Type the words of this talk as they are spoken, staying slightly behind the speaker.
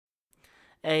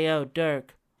Hey yo,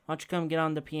 Durk, why don't you come get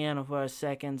on the piano for a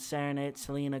second, serenade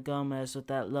Selena Gomez with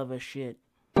that lover shit.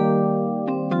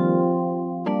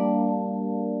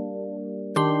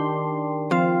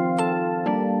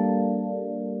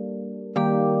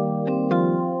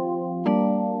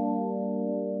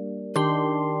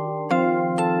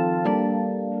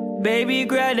 Baby,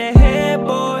 grab that head,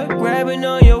 boy, grabbing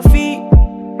on your feet.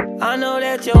 I know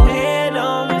that your head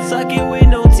on, suck it with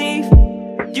no teeth.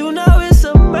 You know it's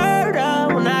a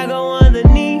murder when I go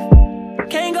underneath.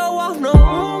 Can't go off no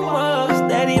rumors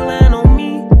that he land on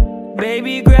me.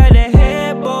 Baby, grab that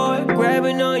head, boy,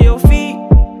 grabbing on your feet.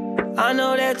 I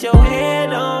know that your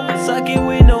head on, suck it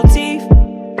with no teeth.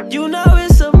 You know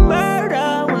it's a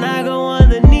murder when I go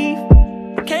underneath.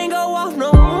 Can't go off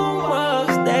no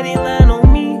rumors that he land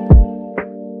on me.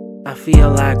 I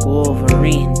feel like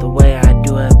Wolverine, the way I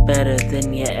do it better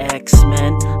than your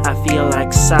X-Men. I feel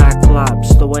like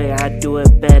Cyclops, the way I do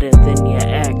it better than your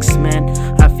X-Men.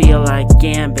 I feel like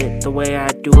Gambit, the way I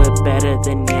do it better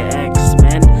than your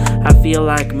X-Men. I feel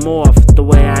like Morph, the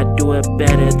way I do it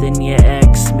better than your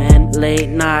X-Men. Late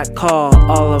night call,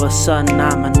 all of a sudden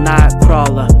I'm a night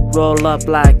crawler. Roll up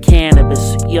like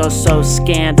cannabis, you're so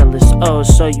scandalous. Oh,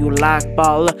 so you like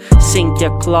baller? Sink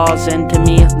your claws into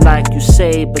me like you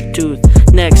saber-tooth.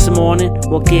 Next morning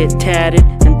we'll get tatted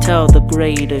and tell the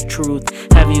greater truth.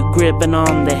 Have you gripping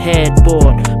on the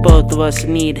headboard? Both of us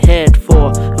need head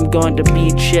for. I'm going to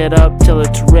beat shit up till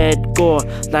it's red gore,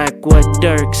 like what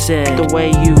Durk said. The way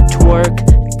you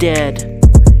twerk, dead.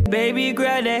 Baby,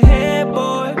 grab that head,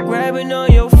 boy, grabbing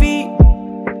on your feet.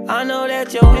 I know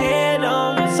that your head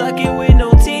on, suck it with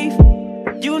no teeth.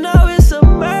 You know it's a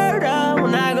murder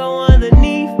when I go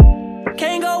underneath.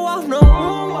 Can't go off no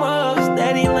rumors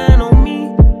that he land on me.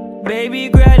 Baby,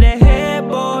 grab that head,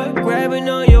 boy, grabbing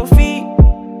on your feet.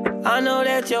 I know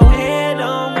that your head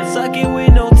on, suck it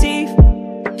with no teeth.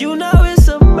 You know it's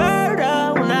a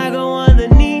murder when I go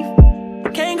underneath.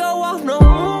 Can't go off no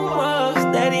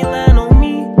rumors that he land on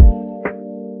me.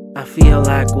 I feel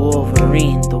like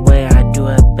Wolverine, the way I do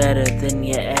it better than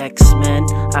your X-Men.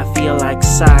 I feel like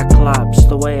Cyclops,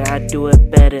 the way I do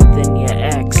it better than your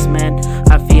X-Men.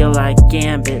 I feel like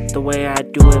Gambit, the way I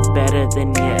do it better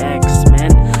than your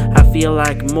X-Men. I feel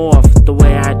like Morph, the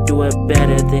way I do it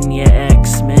better than your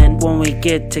X-Men. When we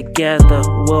get together,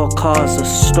 we'll cause a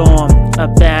storm, a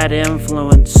bad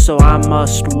influence, so I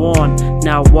must warn.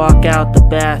 Now walk out the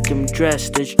bathroom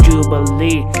dressed as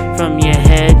Jubilee. From your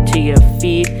head to your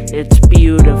feet, it's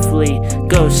beautifully.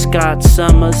 Go Scott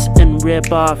Summers and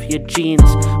rip off your jeans.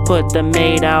 Put the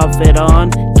maid outfit on,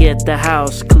 get the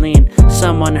house clean.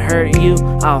 Someone hurt you,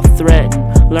 I'll threaten.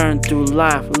 Learn through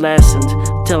life lessons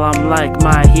till I'm like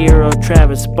my hero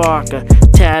Travis Barker,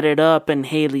 tatted up and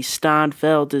Haley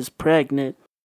Steinfeld is pregnant.